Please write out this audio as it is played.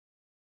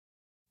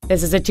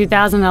This is a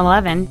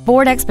 2011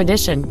 Ford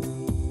Expedition.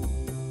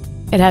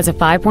 It has a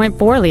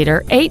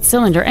 5.4-liter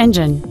 8-cylinder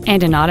engine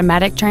and an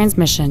automatic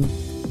transmission.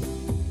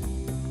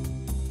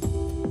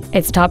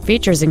 Its top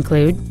features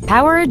include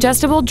power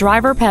adjustable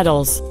driver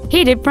pedals,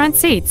 heated front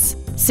seats,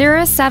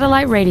 Sirius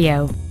satellite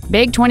radio,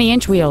 big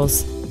 20-inch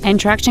wheels, and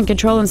traction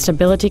control and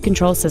stability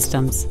control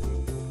systems.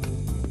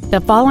 The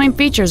following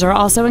features are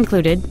also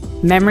included: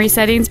 memory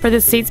settings for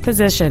the seat's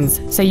positions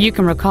so you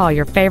can recall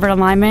your favorite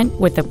alignment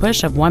with the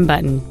push of one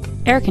button,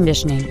 air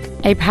conditioning,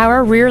 a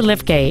power rear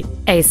liftgate,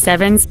 a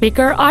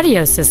 7-speaker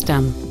audio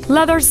system,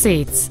 leather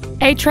seats,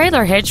 a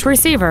trailer hitch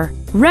receiver,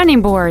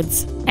 running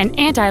boards, an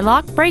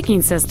anti-lock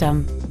braking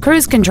system,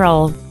 cruise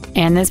control,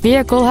 and this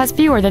vehicle has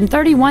fewer than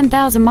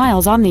 31,000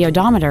 miles on the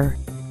odometer.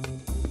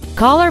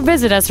 Call or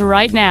visit us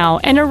right now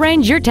and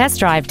arrange your test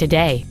drive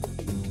today.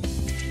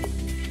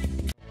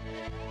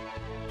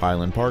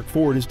 Highland Park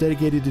Ford is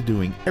dedicated to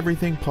doing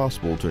everything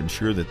possible to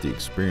ensure that the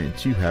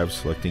experience you have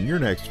selecting your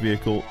next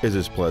vehicle is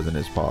as pleasant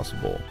as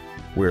possible.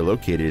 We're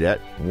located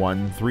at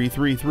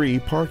 1333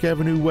 Park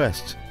Avenue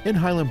West in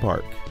Highland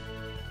Park.